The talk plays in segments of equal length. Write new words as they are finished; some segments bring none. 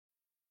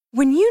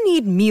When you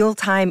need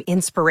mealtime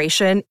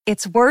inspiration,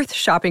 it's worth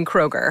shopping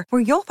Kroger,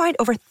 where you'll find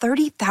over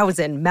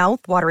 30,000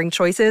 mouth-watering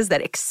choices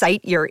that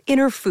excite your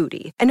inner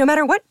foodie. And no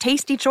matter what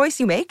tasty choice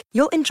you make,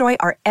 you'll enjoy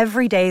our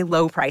everyday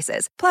low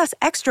prices, plus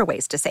extra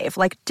ways to save,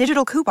 like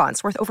digital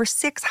coupons worth over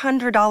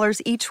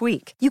 $600 each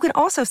week. You can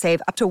also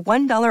save up to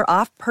 $1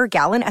 off per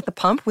gallon at the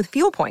pump with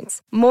fuel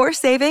points. More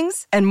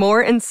savings and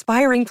more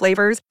inspiring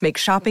flavors make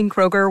shopping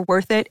Kroger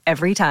worth it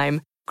every time.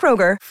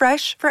 Kroger,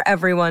 fresh for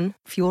everyone.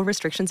 Fuel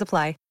restrictions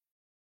apply.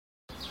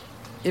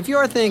 If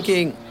you're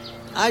thinking,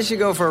 I should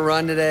go for a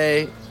run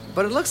today,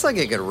 but it looks like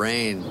it could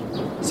rain,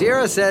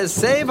 Sierra says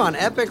save on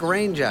Epic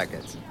rain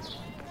jackets.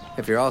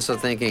 If you're also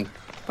thinking,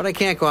 but I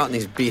can't go out in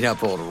these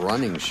beat-up old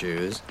running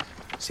shoes,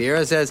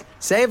 Sierra says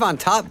save on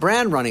top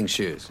brand running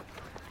shoes.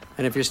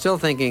 And if you're still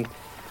thinking,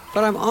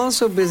 but I'm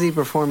also busy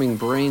performing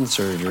brain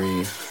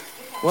surgery,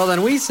 well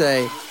then we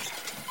say,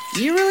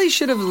 you really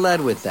should have led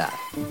with that.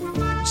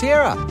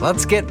 Sierra,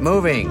 let's get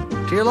moving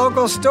to your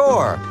local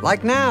store,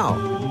 like now.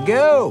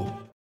 Go!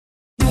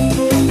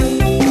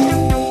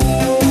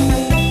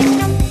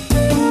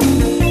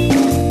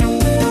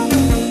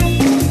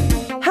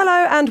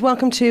 Hello and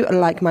welcome to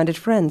Like-Minded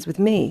Friends with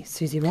me,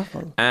 Susie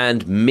Ruffle.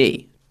 And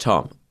me,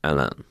 Tom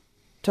Allen.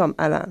 Tom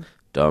Allen.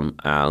 Tom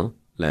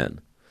Allen.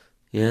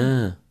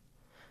 Yeah.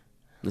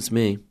 That's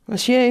me.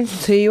 That's you.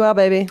 That's who you are,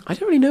 baby. I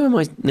don't really know where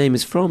my name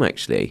is from,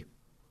 actually. I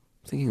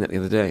was thinking that the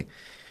other day.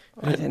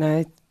 I don't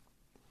know.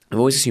 I've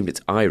always assumed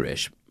it's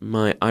Irish.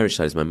 My Irish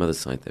side is my mother's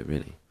side, though,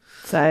 really.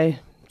 So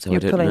So you're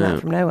I don't pulling know.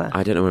 that from nowhere.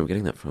 I don't know where I'm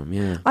getting that from,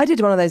 yeah. I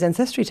did one of those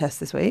ancestry tests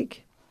this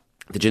week.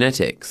 The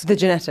genetics. The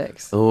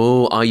genetics.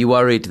 Oh, are you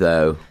worried,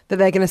 though? That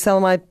they're going to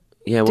sell my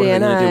Yeah, what DNA. are they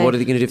going to do? What are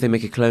they going to do if they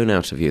make a clone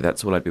out of you?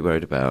 That's all I'd be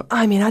worried about.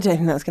 I mean, I don't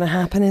think that's going to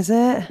happen, is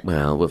it?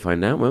 Well, we'll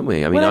find out, won't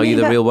we? I mean, Well, I are you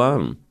mean, the real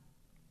one?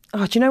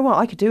 Oh, do you know what?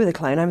 I could do with a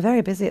clone. I'm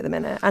very busy at the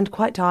minute and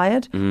quite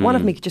tired. One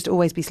of me could just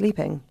always be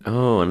sleeping.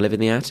 Oh, and live in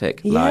the attic.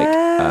 Yes.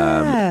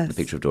 Like the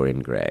picture of Dorian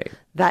Gray.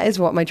 That is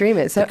what my dream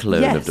is. So, The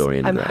clone yes, of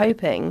Dorian I'm Gray.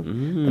 hoping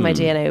that my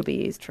DNA will be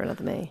used for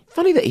another me.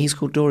 Funny that he's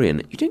called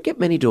Dorian. You don't get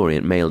many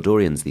male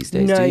Dorians these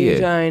days, No, do you? you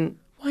don't.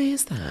 Why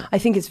is that? I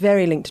think it's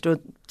very linked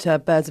to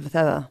Birds of a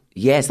Feather.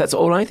 Yes, that's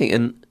all I think.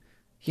 And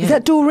yeah, Is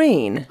that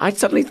Doreen? I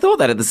suddenly thought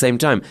that at the same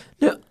time.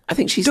 No, I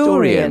think she's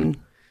Dorian.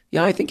 Dorian.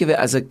 Yeah, I think of it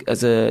as a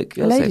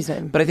girl's lady's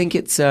name. But I think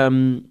it's a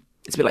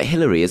bit like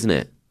Hillary, isn't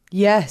it?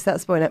 Yes,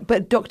 that's the point.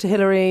 But Dr.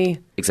 Hillary...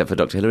 Except for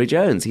Dr. Hillary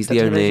Jones. He's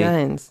Dr. the only.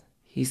 Hillary Jones.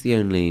 He's the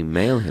only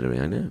male Hillary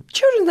I know.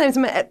 Children's names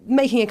are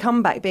making a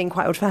comeback, being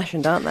quite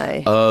old-fashioned, aren't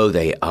they? Oh,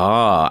 they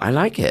are. I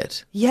like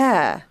it.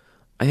 Yeah.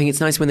 I think it's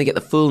nice when they get the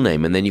full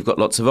name and then you've got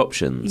lots of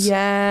options.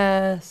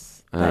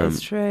 Yes, that is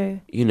true.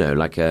 You know,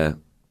 like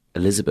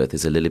Elizabeth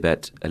is a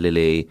Lilibet, a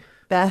Lily,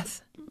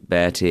 Beth.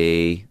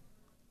 Betty,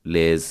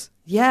 Liz.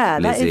 Yeah,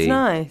 that is Lizzie.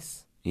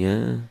 nice.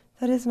 Yeah.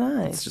 That is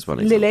nice. It's just one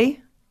example.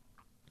 Lily.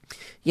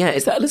 Yeah,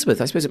 is that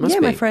Elizabeth? I suppose it must Yeah,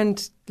 be. my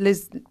friend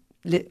Liz.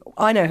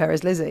 I know her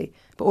as Lizzie,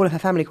 but all of her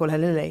family call her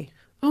Lily.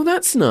 Oh,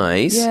 that's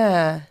nice.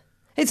 Yeah.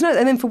 It's nice.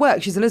 And then for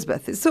work, she's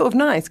Elizabeth. It's sort of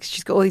nice because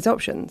she's got all these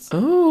options.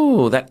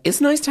 Oh, that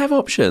is nice to have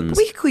options.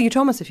 We could call you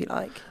Thomas if you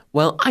like.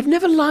 Well, I've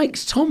never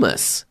liked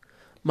Thomas.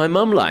 My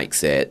mum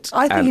likes it.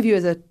 I think and of you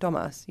as a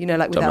Thomas,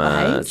 like without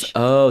Thomas. the H.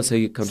 Oh, so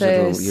you're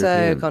continental So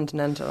European.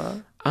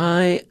 continental.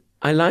 I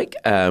like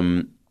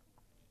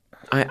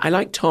I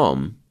like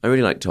Tom. I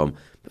really like Tom.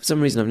 But for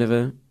some reason I've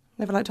never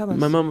Never liked Thomas.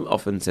 My mum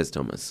often says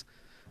Thomas.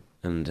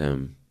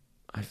 And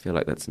I feel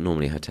like that's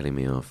normally her telling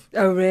me off.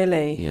 Oh,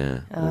 really?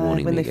 Yeah. or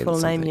warning when me they against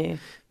full name something. you.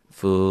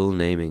 Full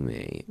naming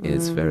me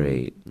is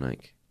very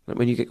like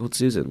when you get called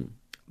Susan.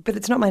 But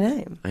it's not my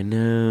name. I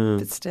know.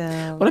 But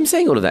still. Well, I'm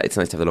saying all of that. It's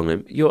nice to have the long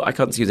name. I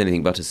can't see you as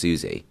anything but a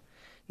Susie.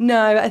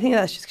 No, I think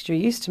that's just because you're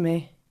used to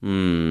me.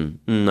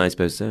 I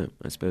suppose so.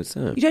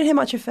 You don't hear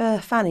much of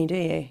Fanny, do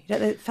you?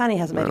 Fanny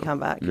hasn't made a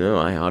comeback. No,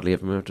 I hardly hear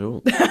from her at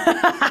all.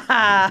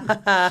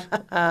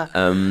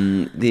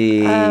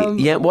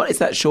 What is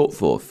that short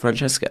for?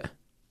 Francesca?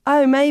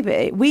 Oh,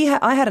 maybe.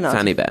 I had an auntie.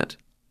 Fanny Bad.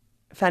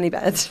 Fanny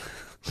Bed,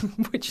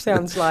 which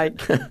sounds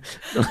like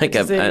Like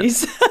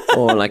disease.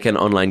 or like an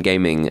online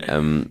gaming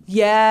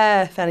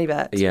Yeah, Fanny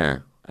Bet.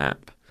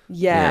 app.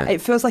 Yeah,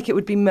 it feels like it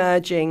would be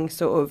merging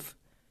sort of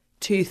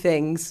two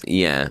things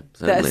Yeah,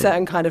 that a certainly.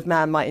 certain kind of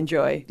man might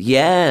enjoy.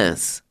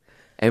 Yes.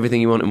 Everything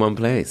you want in one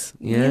place.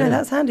 Yeah.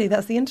 That's handy.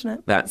 That's the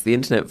internet. That's the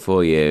internet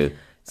for you.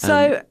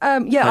 So, I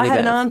Fanny had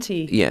an Beth.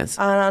 auntie. Yes.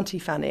 An Auntie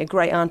Fanny, a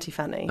great Auntie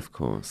Fanny. Of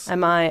course.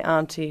 And my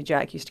Auntie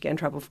Jack used to get in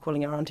trouble for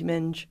calling her Auntie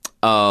Minge.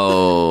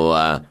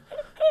 Oh,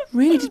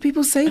 really? Did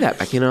people say that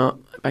back in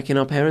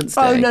our parents'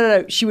 day? Oh,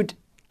 no. She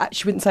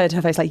wouldn't say it to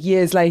her face. Like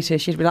years later,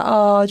 she'd be like,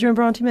 "Oh, do you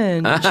remember Auntie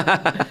Minge?"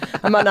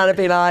 And my nan would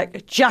be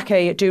like,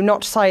 "Jackie, do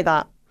not say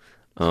that."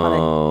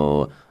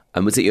 Oh,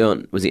 and was it your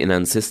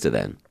nan's sister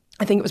then?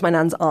 I think it was my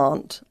nan's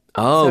aunt.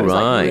 Oh, So it was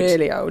right. like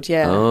really old,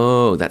 yeah.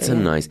 Oh, that's a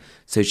nice.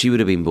 So she would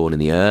have been born in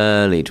the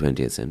early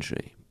 20th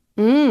century.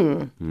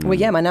 Well,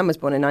 yeah, my nan was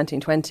born in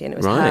 1920 and it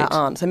was her Right.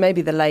 aunt. So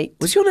maybe the late...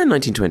 Was your nan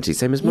 1920,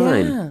 same as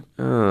mine? Yeah.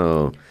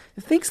 Oh,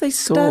 the things they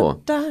saw.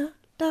 Da,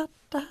 da,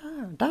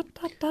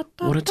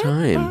 What a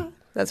time.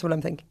 That's what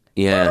I'm thinking.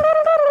 Yeah.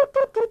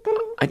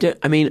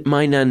 I mean,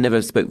 my nan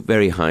never spoke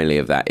very highly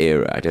of that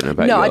era. I don't know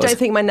about No, yours. I don't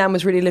think my nan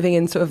was really living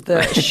in sort of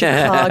the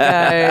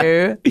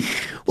Chicago.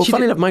 Well,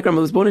 funny enough, my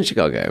grandmother was born in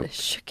Chicago.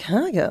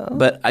 Chicago?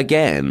 But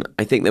again,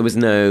 I think there was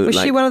no... Was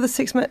she one of the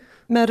 6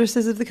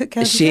 murderesses of the Cook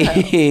County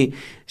Jail?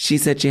 She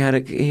said he had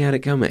it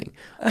coming.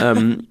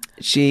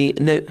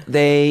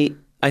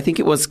 I think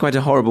it was quite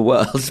a horrible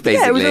world, basically.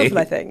 Yeah, it was awful,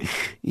 I think.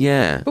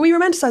 Yeah. But we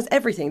romanticise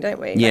everything,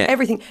 don't we? Yeah. Like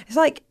everything. It's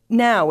like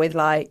now with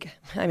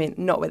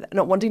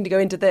not wanting to go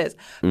into this,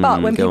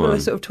 but when people are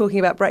sort of talking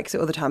about Brexit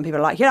all the time, people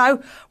are like,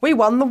 we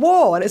won the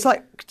war, and it's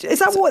like, is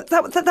that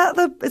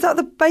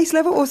the base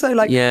level? Also,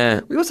 like, yeah,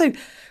 we also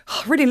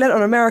really lent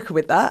on America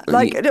with that.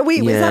 Like, is that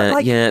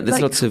like, there's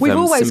like, lots of we've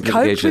always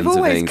simplifications coped. We've of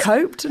always things.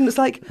 coped, and it's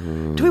like,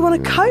 do we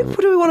want to cope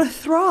or do we want to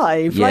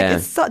thrive? Yeah. Like,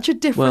 it's such a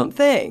different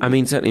thing. I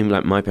mean, certainly,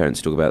 like my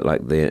parents talk about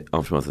like the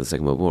aftermath of the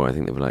Second World War. I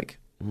think they were like,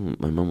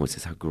 my mum always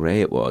says how grey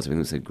it was. Everything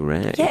was so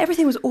grey. Yeah,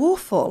 everything was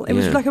awful. It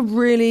was like a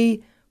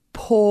really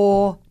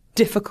poor,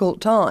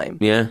 difficult time.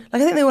 Yeah.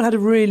 Like, I think they all had a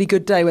really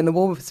good day when the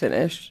war was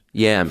finished.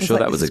 Yeah, I'm sure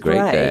like, that was this a great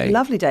is day.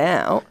 Lovely day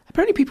out.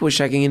 Apparently, people were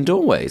shagging in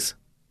doorways.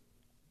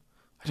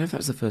 I don't know if that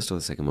was the First or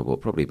the Second World War.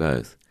 Probably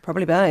both.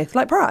 Probably both.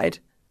 Like Pride.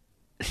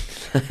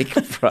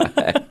 Like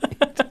Pride.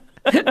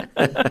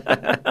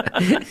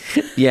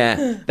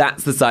 Yeah,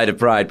 that's the side of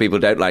Pride people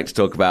don't like to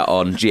talk about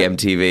on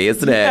GMTV,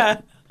 isn't it?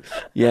 Yeah.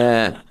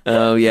 Yeah.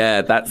 Oh,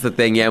 yeah. That's the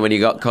thing. Yeah, when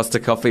you got Costa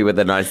coffee with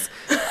a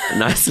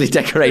nicely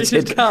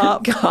decorated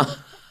cup.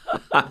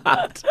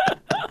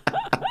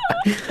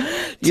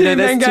 You know,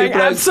 there's two going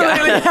blokes.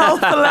 absolutely hell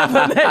for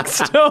leather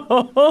next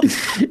door.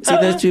 See,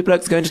 there's two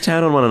blokes going to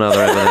town on one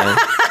another over there.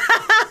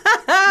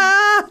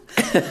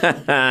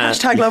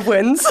 Hashtag love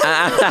wins.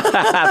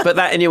 Put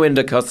that in your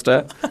window,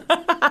 Costa.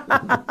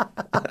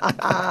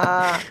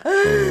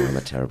 I'm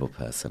a terrible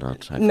person,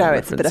 aren't I? No,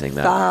 it's a bit of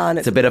fun.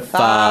 It's a bit of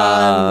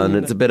fun.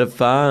 It's a bit of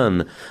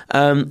fun.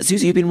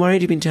 Susie, you've been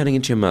worried you've been turning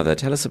into your mother.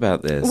 Tell us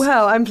about this.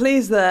 Well, I'm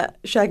pleased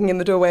that shagging in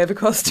the doorway of a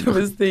Costa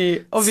was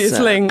the obvious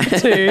link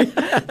to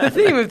the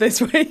theme of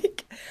this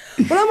week.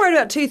 Well, I'm worried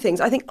about two things.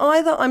 I think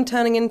either I'm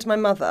turning into my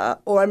mother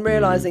or I'm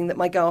realising that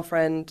my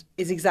girlfriend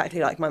is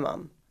exactly like my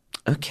mum.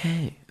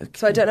 Okay.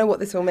 So I don't know what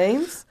this all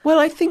means. Well,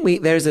 I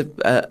think there's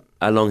a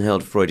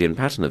long-held Freudian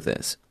pattern of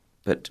this.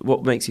 But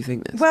what makes you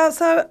think this? Well,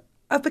 so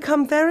I've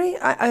become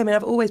I mean,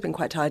 I've always been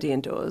quite tidy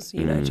indoors,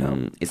 you know,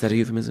 Tom. Is that a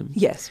euphemism?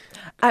 Yes.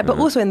 But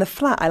also in the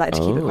flat, I like to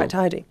keep it quite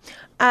tidy.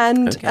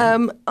 And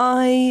I'm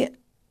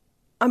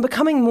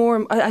becoming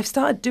more, I've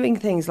started doing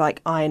things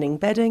like ironing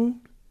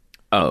bedding.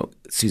 Oh,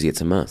 Susie,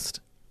 it's a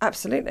must.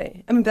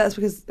 Absolutely. I mean, that's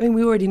because,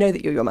 we already know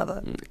that you're your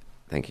mother.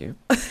 Thank you.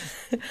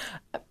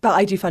 But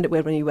I do find it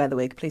weird when you wear the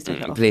wig. Please take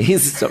that off.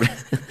 Please stop.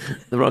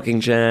 The rocking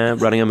chair,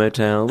 running a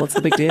motel. What's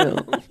the big deal?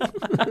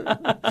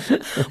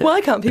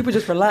 Why can't people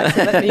just relax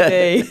and let me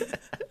be?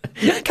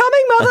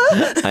 Coming,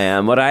 mother! I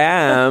am what I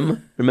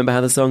am. Remember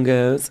how the song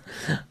goes?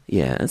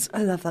 Yes.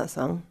 I love that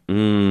song.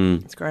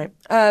 Mm. It's great.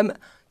 I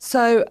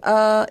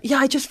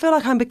just feel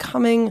like I'm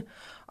becoming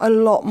a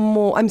lot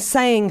more... I'm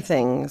saying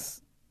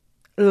things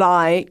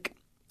like,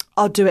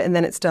 I'll do it and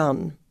then it's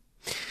done.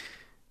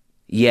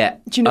 Yeah.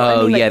 Do you know what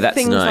I mean? Like, yeah, that's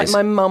things nice. like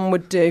my mum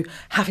would do,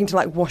 having to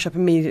like wash up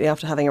immediately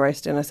after having a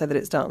roast dinner so that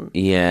it's done.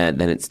 Yeah,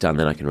 then it's done.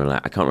 Then I can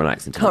relax. I can't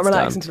relax until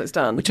Until it's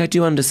done. Which I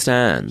do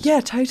understand. Yeah,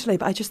 totally.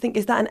 But I just think,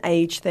 is that an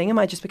age thing? Am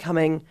I just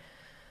becoming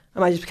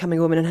a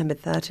woman in her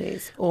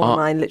mid-30s? Or am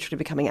I literally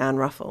becoming Anne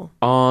Ruffle?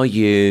 Are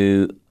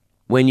you,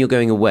 when you're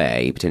going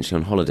away, potentially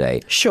on holiday...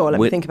 Sure, let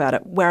me think about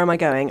it. Where am I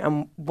going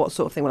and what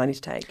sort of thing will I need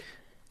to take?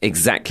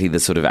 Exactly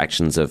the sort of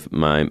actions of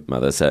my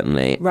mother,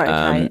 certainly. Right,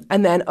 okay.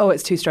 And then,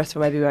 it's too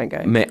stressful, maybe we won't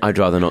go. I'd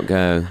rather not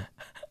go.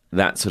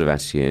 That sort of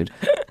attitude.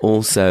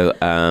 Also,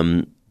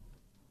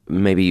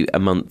 maybe a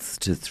month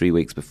to 3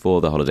 weeks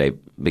before the holiday,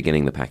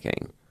 beginning the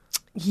packing.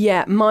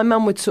 Yeah, my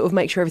mum would sort of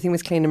make sure everything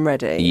was clean and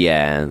ready.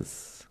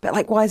 Yes. But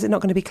like, why is it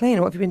not going to be clean?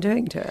 What have you been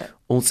doing to it?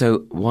 Also,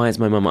 why is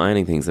my mum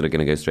ironing things that are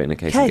going to go straight in a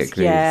case and get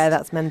creased? Yeah,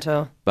 that's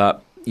mental.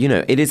 But... you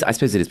know, it is. I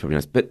suppose it is probably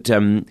nice. But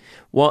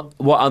what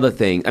other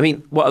things? I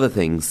mean, what other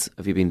things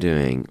have you been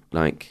doing?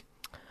 Like,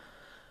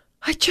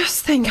 I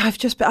just think I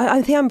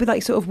think I'm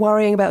like sort of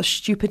worrying about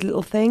stupid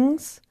little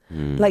things,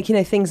 like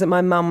things that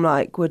my mum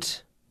like would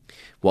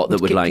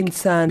would get like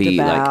concerned be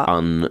about.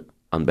 like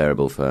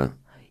unbearable for.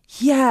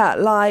 Yeah,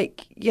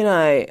 like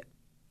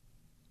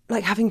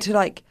like having to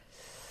like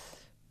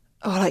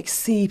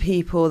see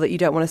people that you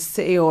don't want to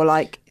see, or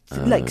like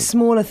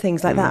smaller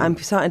things like that. I'm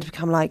starting to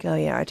become like, oh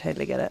yeah, I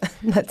totally get it.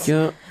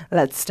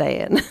 Let's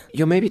stay in.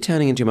 You're maybe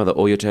turning into your mother,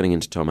 or you're turning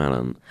into Tom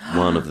Allen.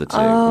 One of the two,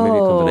 maybe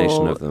a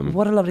combination of them.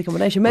 What a lovely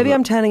combination. Maybe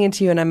I'm turning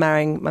into you and I'm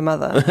marrying my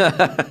mother,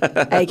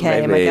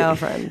 aka my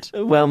girlfriend.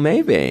 Well,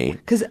 maybe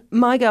because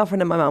my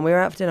girlfriend and my mum, we were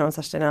out for dinner on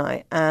Saturday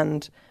night,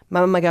 and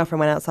my girlfriend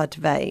went outside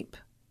to vape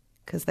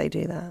because they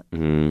do that,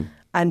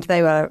 and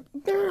they were.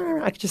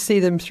 I could just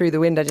see them through the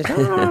window, just.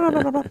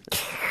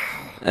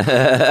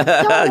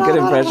 Good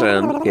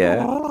impression.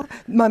 Yeah.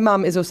 My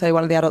mum is also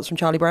one of the adults from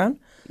Charlie Brown.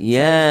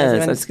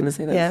 Yes, I was going to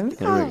say that.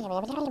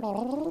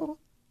 Yeah.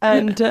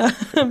 And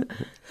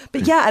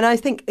but yeah, and I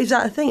think, is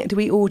that a thing? Do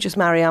we all just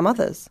marry our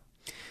mothers?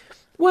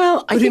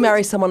 Well, Or do we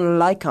marry someone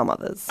like our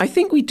mothers? I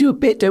think we do a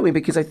bit, don't we?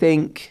 Because I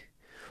think,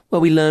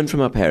 well, we learn from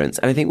our parents.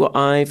 And I think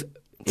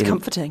It's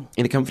comforting.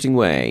 In a comforting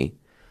way.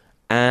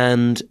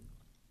 And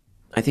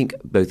I think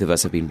both of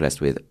us have been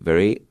blessed with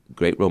very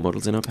great role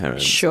models in our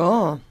parents.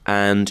 Sure.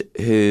 And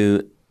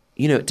who,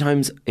 you know, at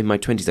times in my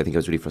 20s, I think I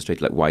was really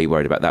frustrated. Like, why are you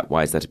worried about that?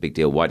 Why is that a big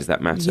deal? Why does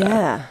that matter?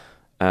 Yeah.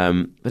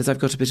 But as I've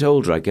got a bit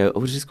older, I go,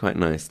 oh, it is quite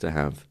nice to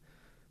have,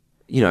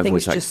 you know, I've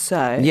Things always just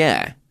so.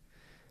 Yeah.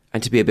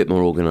 And to be a bit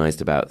more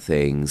organised about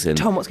things. And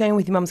Tom, what's going on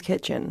with your mum's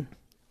kitchen?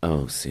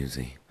 oh,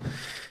 Susie,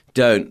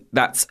 don't.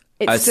 That's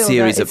It's a still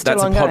series go- of. it's still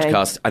That's a ongoing.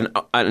 podcast,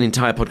 an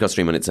entire podcast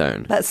stream on its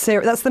own. That's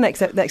the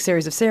next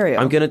series of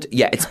Serial. I'm gonna.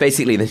 Yeah, it's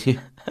basically the.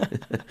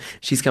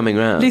 She's coming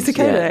round. Lisa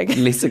Yeah. Koenig.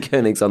 Lisa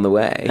Koenig's on the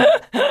way.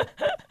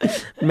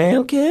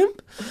 Mail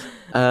Camp.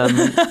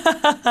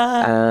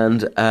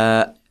 And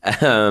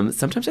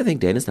sometimes I think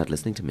Dana's not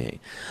listening to me.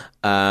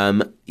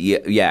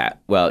 Yeah.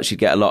 Well, she'd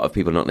get a lot of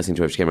people not listening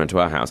to her if she came around to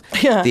our house.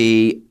 Yeah.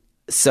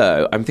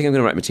 So I'm thinking I'm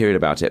going to write material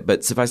about it.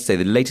 But suffice to say,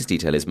 the latest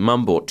detail is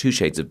Mum bought 2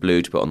 shades of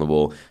blue to put on the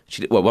wall.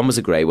 One was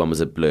a grey, one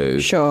was a blue.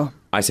 Sure.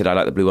 I said I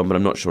like the blue one, but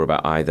I'm not sure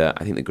about either.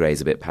 I think the grey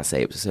is a bit passé.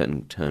 It was a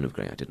certain turn of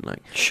grey I didn't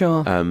like.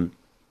 Sure.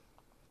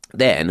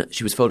 Then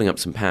she was folding up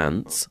some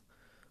pants,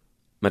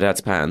 my dad's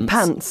pants.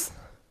 Pants.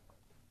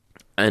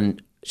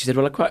 And she said,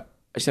 well, I quite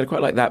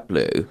like that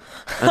blue.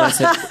 And I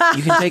said,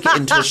 you can take it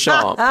into a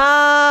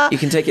shop. You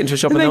can take it into a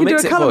shop And and they they'll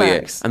can do mix a it for colour you.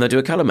 mix. And they'll do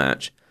a colour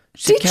match.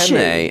 She Did said, she? can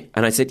they?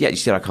 And I said, yeah. She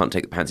said, I can't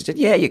take the pants. She said,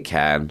 yeah, you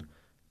can.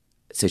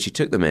 So she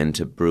took them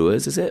into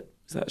Brewers, is it?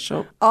 Is that a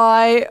shop?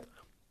 I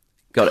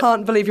Got it.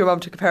 can't believe your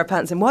mum took a pair of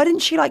pants in. Why didn't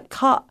she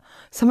cut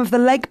some of the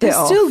leg bit They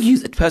off? still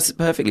use a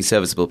perfectly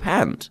serviceable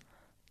pant.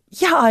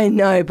 Yeah, I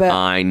know, but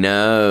I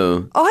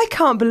know. I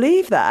can't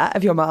believe that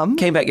of your mum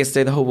Came back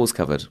yesterday, the whole wall's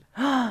covered.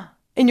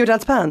 in your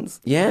dad's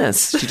pants.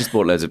 Yes, she just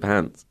bought loads of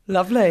pants.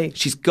 Lovely.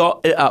 She's got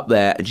it up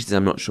there and she says,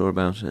 I'm not sure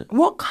about it.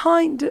 What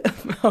kind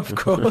of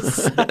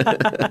course.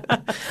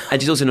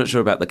 And she's also not sure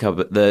about the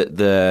cupboard,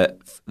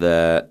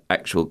 the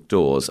actual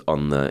doors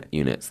on the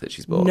units that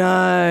she's bought.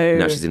 No.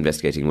 Now she's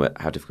investigating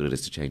how difficult it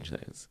is to change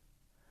those.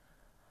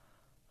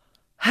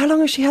 How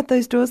long has she had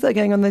those doors that are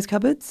going on those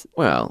cupboards?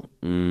 Well,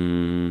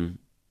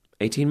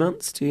 18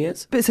 months, 2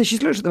 years. But so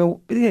she's looked at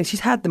them, she's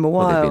had them a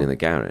Well, while. they've been in the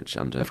garage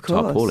under Of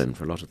course. tarpaulin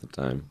for a lot of the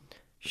time.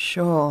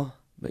 Sure.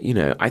 But, you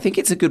know, I think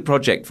it's a good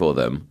project for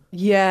them.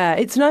 Yeah,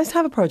 it's nice to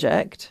have a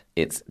project.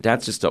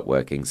 Dad's just stopped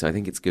working, so I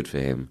think it's good for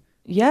him.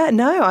 Yeah,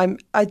 no,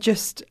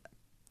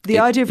 the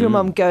idea of your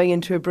mum going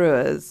into a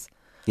brewer's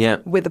Yeah.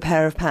 with a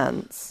pair of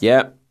pants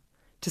Yeah.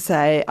 to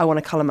say, I want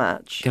a colour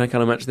match. Can I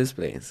colour match this,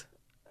 please?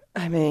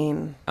 I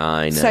mean,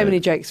 I know. so many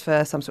jokes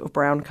for some sort of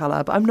brown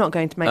colour, but I'm not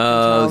going to make them.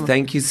 Oh, Tom.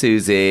 thank you,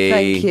 Susie.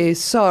 Thank you.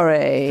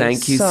 Sorry.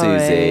 Thank you, Sorry.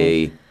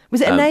 Susie.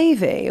 Was it a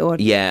navy or?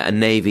 Yeah, a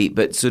navy,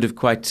 but sort of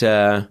quite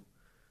sort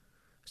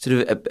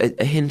of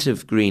a hint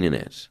of green in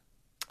it.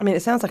 I mean,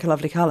 it sounds like a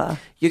lovely colour.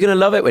 You're going to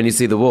love it when you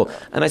see the wall.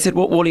 And I said,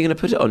 what wall are you going to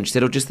put it on? She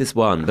said, oh, just this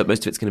one, but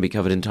most of it's going to be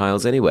covered in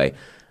tiles anyway.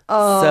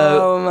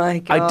 Oh, my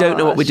God. I don't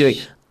know what we're doing.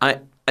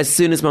 As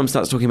soon as Mum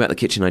starts talking about the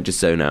kitchen, I just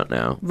zone out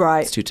now.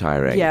 Right. It's too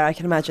tiring. Yeah, I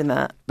can imagine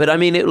that. But I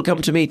mean, it'll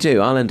come to me too.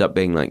 I'll end up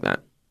being like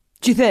that.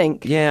 Do you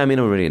think? Yeah, I mean,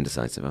 I'm really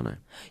indecisive, aren't I?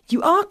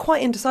 You are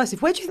quite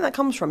indecisive. Where do you think that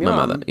comes from? Your My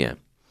mum? mother, yeah.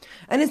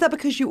 And is that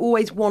because you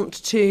always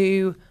want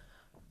to,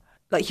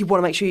 like, you want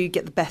to make sure you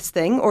get the best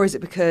thing, or is it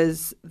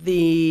because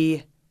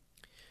the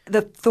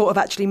thought of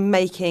actually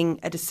making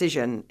a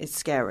decision is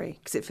scary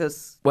because it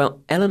feels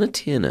Well, Eleanor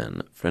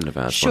Tiernan, friend of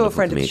ours, sure wonderful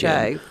friend of the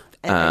comedian, show,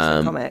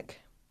 excellent comic.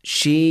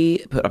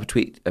 She put up a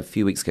tweet a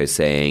few weeks ago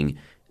saying,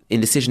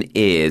 indecision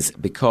is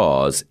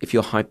because if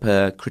you're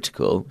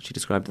hypercritical, she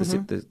described the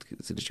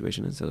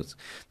situation as the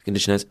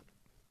condition as,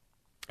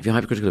 if you're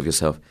hypercritical of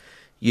yourself,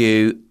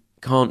 you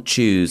can't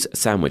choose a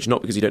sandwich,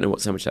 not because you don't know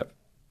what sandwich to have,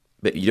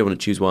 but you don't want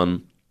to choose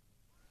one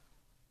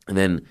and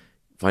then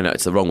find out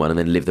it's the wrong one and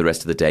then live the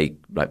rest of the day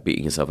like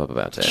beating yourself up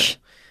about it.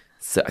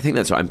 So I think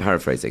that's right. I'm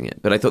paraphrasing it,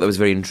 but I thought that was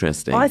very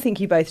interesting. I think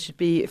you both should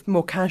be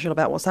more casual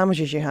about what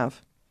sandwiches you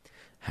have.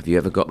 Have you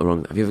ever got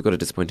a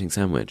disappointing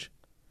sandwich?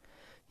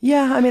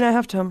 Yeah, I mean, I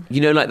have, Tom.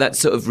 You know, like that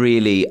sort of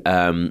really,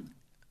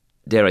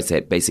 dare I say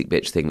it, basic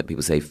bitch thing that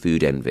people say,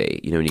 food envy.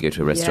 You know, when you go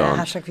to a restaurant.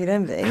 Yeah, hashtag food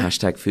envy.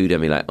 Hashtag food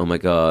envy, like, oh my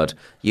God,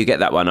 you get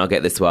that one, I'll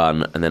get this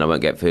one, and then I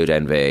won't get food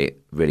envy.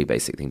 Really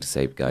basic thing to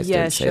say, guys,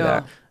 Yeah, don't say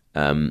sure.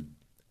 that.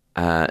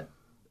 But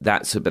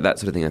that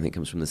sort of thing I think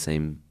comes from the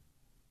same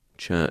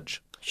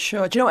church.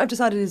 Sure. Do you know what I've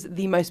decided is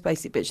the most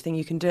basic bitch thing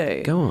you can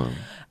do? Go on.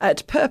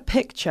 To put a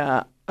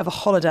picture of a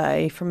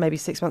holiday from maybe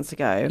 6 months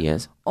ago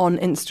Yes. on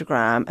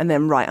Instagram and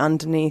then right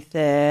underneath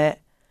it,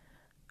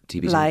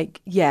 TBT.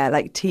 like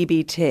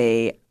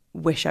TBT,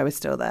 wish I was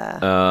still there.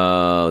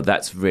 Oh,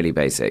 that's really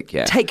basic,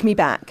 yeah. Take me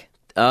back.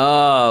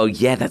 Oh,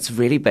 yeah, that's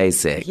really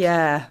basic.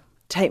 Yeah,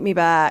 take me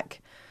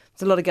back.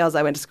 There's a lot of girls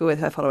I went to school with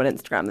who I follow on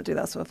Instagram that do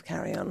that sort of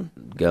carry on.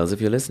 Girls,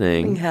 if you're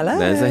listening, Hello.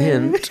 there's a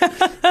hint.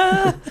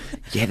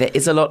 Yeah, there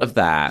is a lot of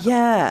that.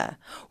 Yeah.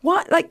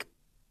 What, like,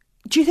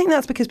 do you think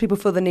that's because people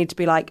feel the need to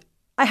be like,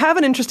 I have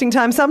an interesting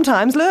time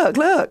sometimes,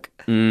 look.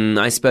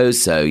 I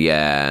suppose so,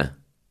 yeah.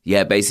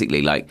 Yeah,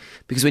 basically, like,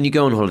 because when you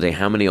go on holiday,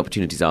 how many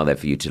opportunities are there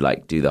for you to,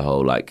 like, do the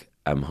whole, like,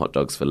 hot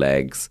dogs for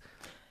legs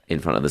in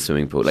front of the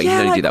swimming pool? Like, you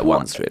can only do that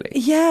once, really.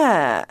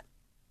 Yeah.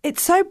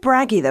 It's so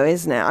braggy, though,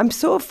 isn't it? I'm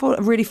sort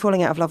of really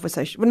falling out of love with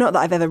social... Well, not that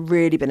I've ever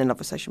really been in love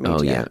with social media.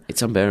 Oh, yeah.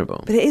 It's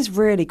unbearable. But it is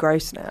really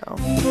gross now.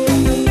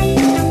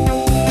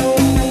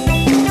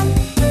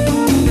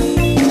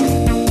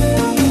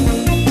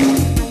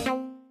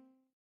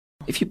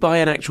 If you buy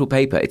an actual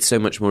paper, it's so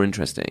much more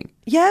interesting.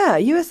 Yeah,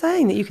 you were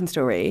saying that you can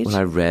still read. Well,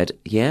 I read,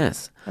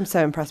 yes. I'm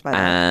so impressed by that.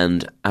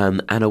 And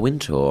Anna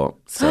Wintour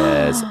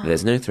says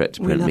there's no threat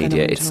to We print love Anna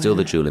media. It's Wintour, still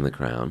the yeah. jewel in the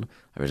crown.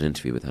 I read an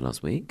interview with her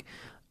last week.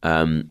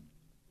 And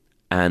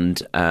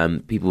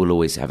people will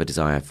always have a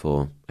desire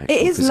for actual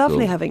It is physical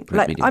lovely having... print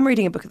Like, media. I'm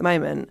reading a book at the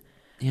moment,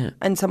 Yeah.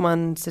 and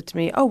someone said to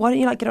me, oh, why don't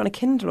you, like, get it on a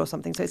Kindle or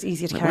something so it's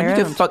easier to Like, carry why don't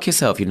you go around? fuck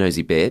yourself, you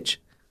nosy bitch?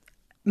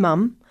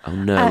 Mum. Oh,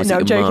 no. Was no,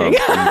 it I'm your mum? joking.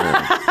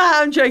 Oh, no.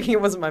 I'm joking, it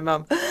wasn't my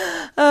mum.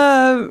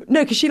 No,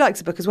 because she likes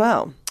a book as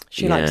well.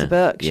 She likes Yeah, a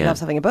book. She yeah. loves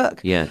having a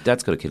book. Yeah,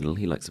 Dad's got a Kindle.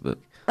 He likes a book.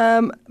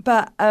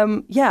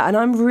 Yeah, and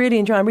I'm really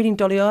enjoying... I'm reading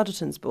Dolly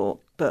Alderton's book.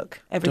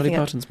 Dolly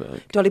Parton's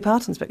book. Dolly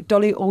Parton's book.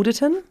 Dolly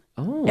Alderton.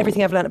 Oh.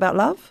 Everything I've Learned About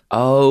Love.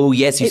 Oh,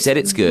 yes, you said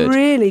it's good.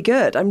 Really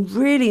good. I'm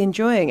really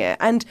enjoying it.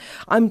 And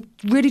I'm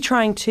really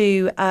trying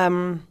to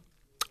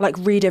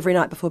read every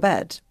night before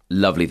bed.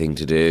 Lovely thing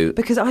to do.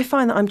 Because I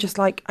find that I'm just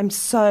like, I'm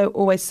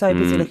always so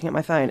busy looking at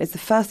my phone. It's the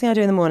first thing I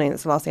do in the morning.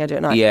 It's the last thing I do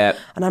at night. Yeah.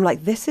 And I'm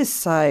like, this is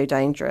so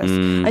dangerous.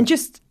 And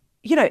just,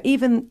 you know,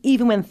 even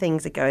when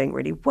things are going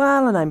really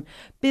well and I'm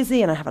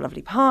busy and I have a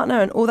lovely partner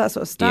and all that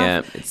sort of stuff,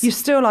 Yeah, you're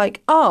still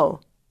like,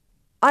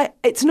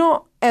 it's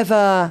not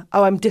ever,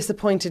 I'm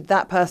disappointed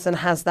that person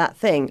has that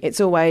thing.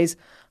 It's always,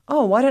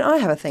 why don't I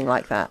have a thing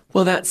like that?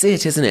 Well, that's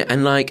it, isn't it?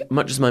 And like,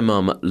 much as my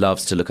mum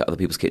loves to look at other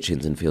people's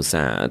kitchens and feel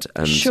sad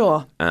and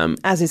Sure.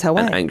 As is her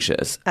way. and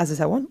anxious, As is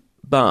her one.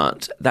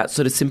 but that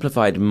sort of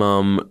simplified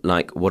mum,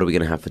 like, what are we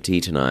going to have for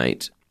tea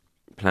tonight?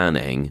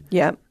 Planning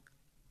Yeah.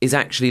 is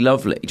actually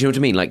lovely. Do you know what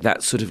I mean? Like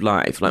that sort of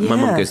life. Like my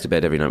mum Yeah. goes to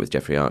bed every night with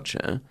Jeffrey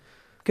Archer.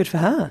 Good for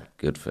her.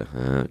 Good for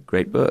her.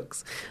 Great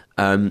books.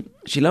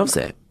 She loves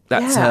it.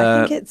 That's Yeah, I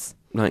her, think it's-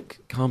 like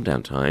calm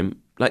down time.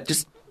 Like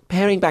just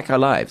paring back our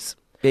lives.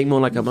 Being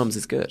more like our mums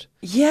is good.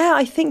 Yeah,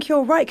 I think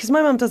you're right, because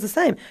my mum does the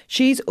same.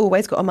 She's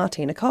always got a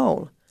Martina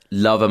Cole.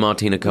 Love a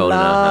Martina Cole in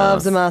our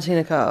Loves house. a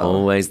Martina Cole.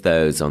 Always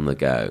those on the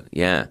go.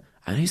 Yeah.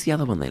 And who's the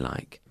other one they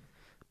like?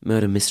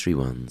 Murder mystery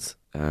ones.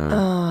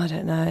 I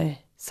don't know.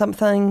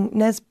 Something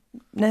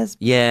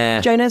Yeah.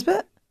 Joe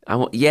Nesbitt?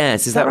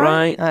 Yes, is that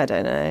right? I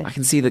don't know. I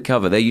can see the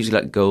cover. They're usually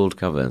like gold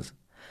covers.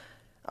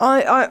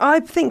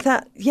 I think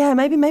that, yeah,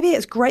 maybe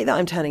it's great that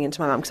I'm turning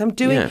into my mum, because I'm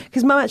doing, Yeah.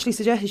 because mum actually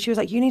suggested, she was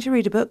like, you need to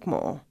read a book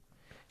more.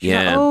 She's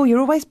Yeah. like, you're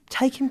always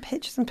taking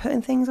pictures and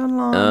putting things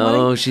online. Why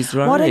don't- she's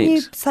Why don't right.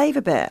 you save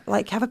a bit?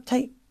 Like, have a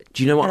take.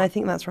 Do you know what? And I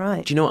think that's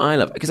right. Do you know what I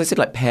love? Because I said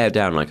like pare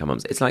down like our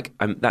mums. It's like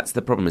that's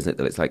the problem, isn't it?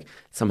 That it's like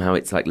somehow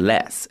it's like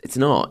less. It's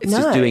not. It's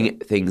just No. doing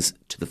things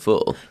to the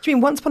full, Do you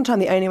mean once upon a time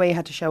the only way you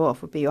had to show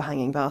off would be your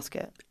hanging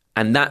basket?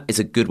 and that is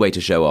a good way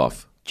to show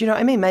off. Do you know what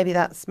I mean? Maybe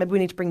we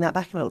need to bring that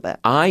back a little bit.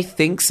 I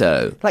think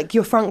so. Like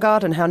your front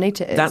garden, how neat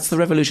it is. That's the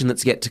revolution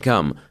that's yet to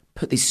come.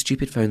 Put these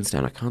stupid phones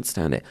down. I can't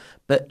stand it.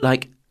 But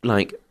like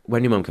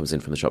when your mum comes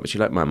in from the shop, is she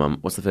like my mum?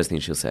 What's the first thing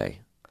she'll say?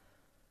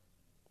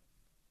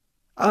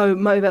 Oh,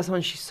 maybe that's the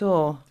one she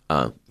saw.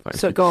 Oh, fine.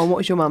 So go on, what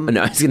was your mum?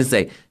 No, I was going to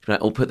say, she'll be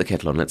like, "Oh, put the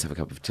kettle on. Let's have a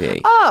cup of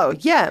tea." Oh,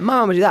 yeah, my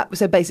mum would do that.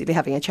 So basically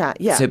having a chat,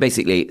 yeah. So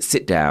basically,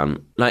 sit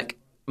down. Like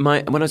when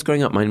I was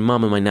growing up, my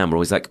mum and my nan were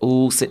always like,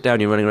 "Oh, sit down.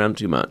 You're running around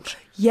too much."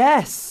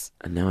 Yes.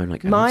 And now I'm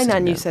like, My sitting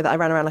nan down. used to say that I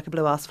ran around like a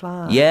blue-ass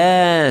flower.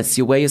 Yes,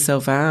 you wear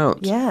yourself out.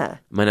 Yeah.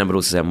 My nan would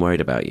also say, "I'm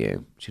worried about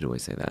you." She'd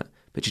always say that,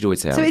 but she'd always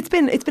say, So it's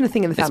been a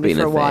thing in the family been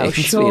for a a while.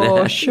 thing. It's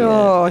been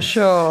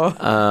Sure.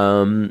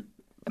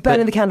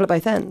 Burning the candle at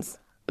both ends.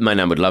 My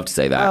nan would love to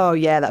say that. Oh,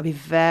 yeah, that'd be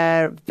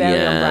very,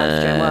 very on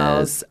brand for Joan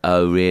Wells.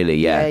 Oh, really?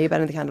 Yeah, Yeah. you're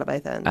burning the candle at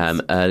both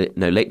ends.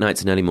 Late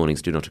nights and early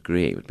mornings do not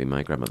agree would be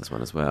my grandmother's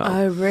one as well.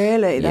 Oh,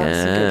 really? That's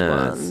a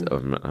Yes. good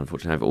one.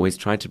 Unfortunately, I've always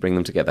tried to bring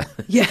them together.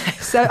 Yeah,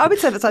 so I would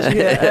say that's actually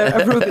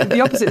a rule.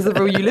 The opposite is the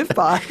rule you live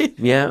by.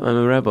 Yeah, I'm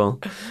a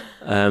rebel.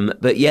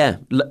 But yeah,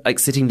 like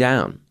sitting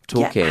down,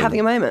 talking. Yeah, having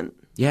a moment.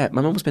 Yeah,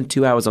 my mum will spend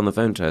 2 hours on the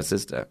phone to her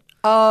sister.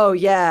 Oh,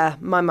 yeah.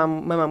 My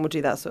mum will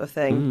do that sort of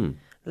thing.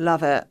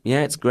 Love it.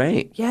 Yeah, it's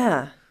great.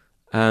 Yeah.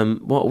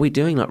 What are we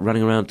doing? Like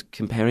running around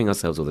comparing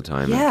ourselves all the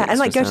time? Yeah, getting and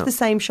like go stressed to out? the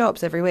same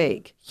shops every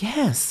week.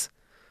 Yes.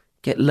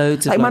 Get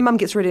loads of Like my mum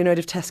gets really annoyed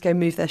if Tesco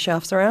move their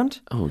shelves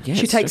around. Oh, yeah,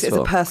 She it's takes it as a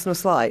stressful. personal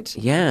slight.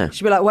 Yeah.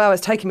 She'd be like, wow,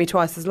 it's taken me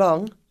twice as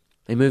long.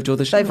 They moved all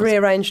the shelves. They've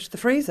rearranged the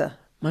freezer.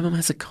 My mum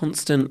has a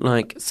constant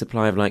like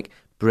supply of like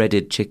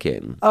breaded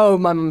chicken. Oh,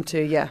 my mum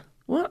too, yeah.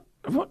 What?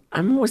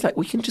 I'm always like,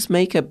 we can just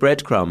make a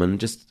breadcrumb and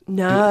just...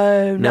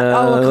 No.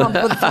 Oh, I can't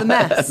bother for the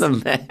mess. The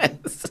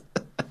mess.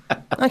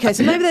 Okay,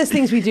 so maybe there's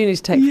things we do need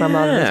to take from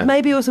Yeah. others.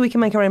 Maybe also we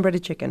can make our own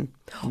breaded chicken,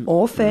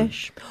 or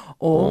fish,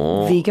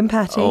 or vegan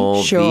patty.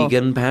 Or sure.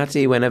 vegan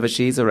Patty whenever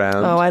she's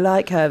around. Oh, I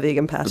like her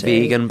vegan patty.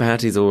 Vegan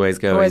Patty's always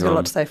going Always got a on.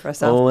 lot to say for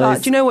herself. Always.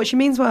 But do you know what she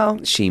means well?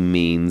 She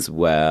means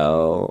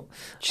well.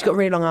 She's got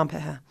really long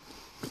armpit hair.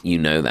 You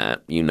know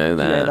that. You know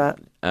that.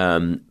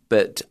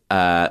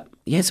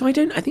 So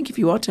I think if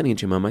you are turning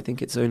into your mum, I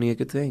think it's only a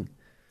good thing.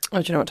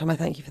 Oh, do you know what, Tom? I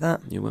thank you for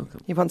that. You're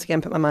welcome. You've once again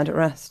put my mind at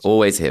rest.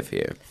 Always here for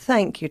you.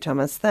 Thank you,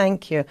 Thomas.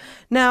 Thank you.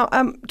 Now,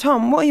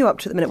 Tom, what are you up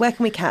to at the minute? Where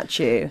can we catch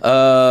you? Bake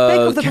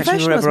Off the Catch me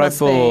Professionals wherever I must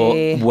fall.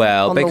 be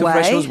Well, on Bake the Off way.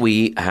 Professionals,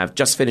 we have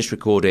just finished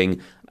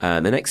recording the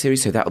next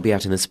series, so that will be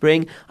out in the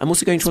spring. I'm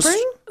also going to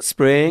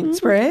Spring? Spring.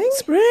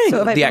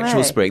 Sort of The April,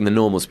 actual May. spring, the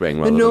normal spring,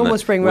 rather The than normal the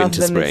spring rather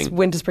winter than spring. this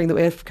winter spring that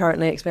we're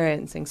currently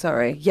experiencing.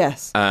 Sorry.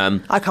 Yes.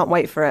 Um, I can't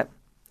wait for it.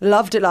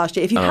 Loved it last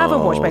year. If you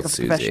haven't watched Bake Off the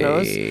Susie.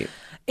 Professionals,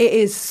 it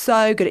is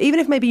so good. Even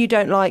if maybe you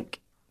don't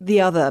like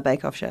the other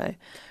Bake Off show.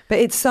 But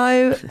it's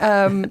so,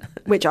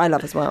 which I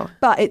love as well.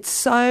 But it's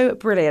so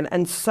brilliant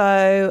and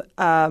so,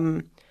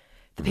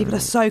 the people are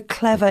so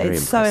clever. Very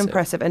It's so impressive.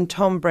 impressive. And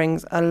Tom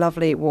brings a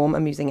lovely, warm,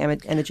 amusing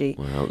energy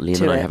Well, Liam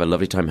to and I it. have a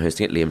lovely time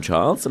hosting it, Liam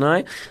Charles and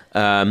I.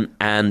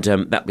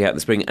 That'll be out in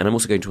the spring. And I'm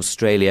also going to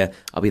Australia.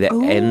 I'll be there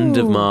end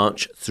of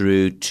March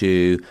through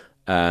to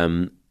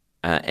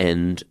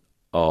end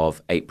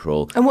of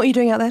April. And what are you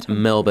doing out there,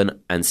 Tom? Melbourne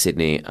and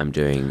Sydney, I'm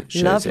doing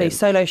shows Lovely. in.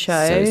 Solo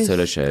shows.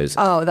 Solo shows.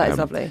 Oh, that is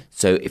lovely.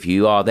 So if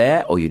you are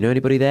there or you know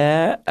anybody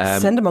there,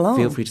 Send them along.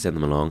 Feel free to send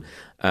them along.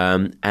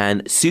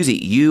 And Susie,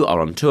 you are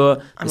on tour.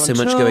 There's so on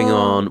much tour. going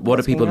on. What do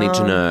What's people going need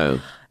to on? know?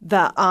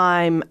 That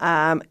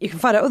you can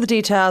find out all the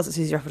details at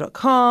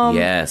susieruffle.com.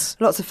 Yes.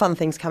 Lots of fun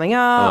things coming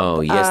up. Oh,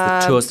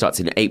 yes. The tour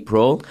starts in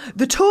April.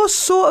 The tour's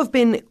sort of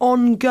been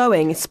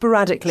ongoing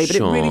sporadically, but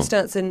Sure. it really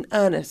starts in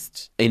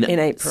earnest in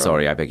April.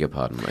 Sorry, I beg your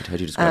pardon. I heard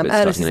you describe it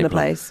Ernest starting is in in the April.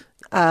 place.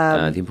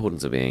 The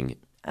importance of being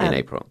in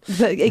April.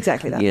 But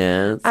exactly that.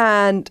 Yes.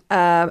 And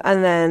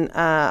then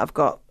I've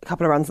got a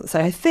couple of runs at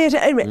Soho Theatre.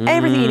 Anyway,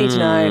 everything you need to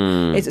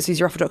know is at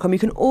susieruffle.com. You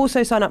can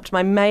also sign up to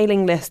my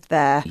mailing list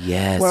there.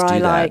 Yes, where do I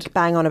that.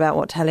 bang on about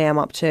what telly I'm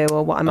up to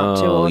or what I'm up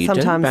to. Oh, Or you don't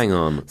sometimes bang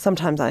on.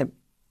 Sometimes I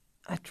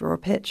draw a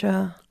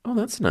picture, Oh,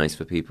 that's nice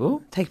for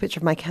people. take a picture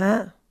of my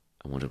cat,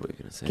 I wondered what you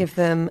were going to say. give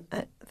them.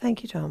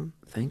 Thank you, Tom.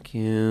 Thank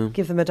you.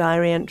 Give them a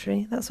diary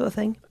entry, that sort of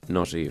thing.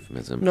 Not a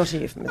euphemism. Not a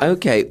euphemism.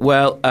 Okay,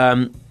 well,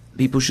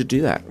 people should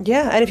do that.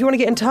 Yeah, and if you want to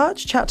get in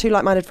touch, chat to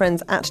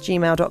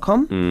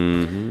likemindedfriends@gmail.com.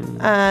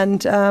 Mm-hmm.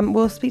 And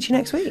we'll speak to you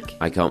next week.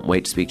 I can't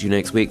wait to speak to you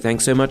next week.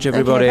 Thanks so much,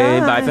 everybody. Okay,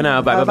 Bye for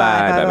now. Bye, bye, bye.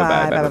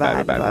 Bye-bye, Bye, bye, bye,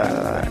 bye-bye, bye, bye, bye, bye-bye,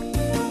 bye, bye, bye.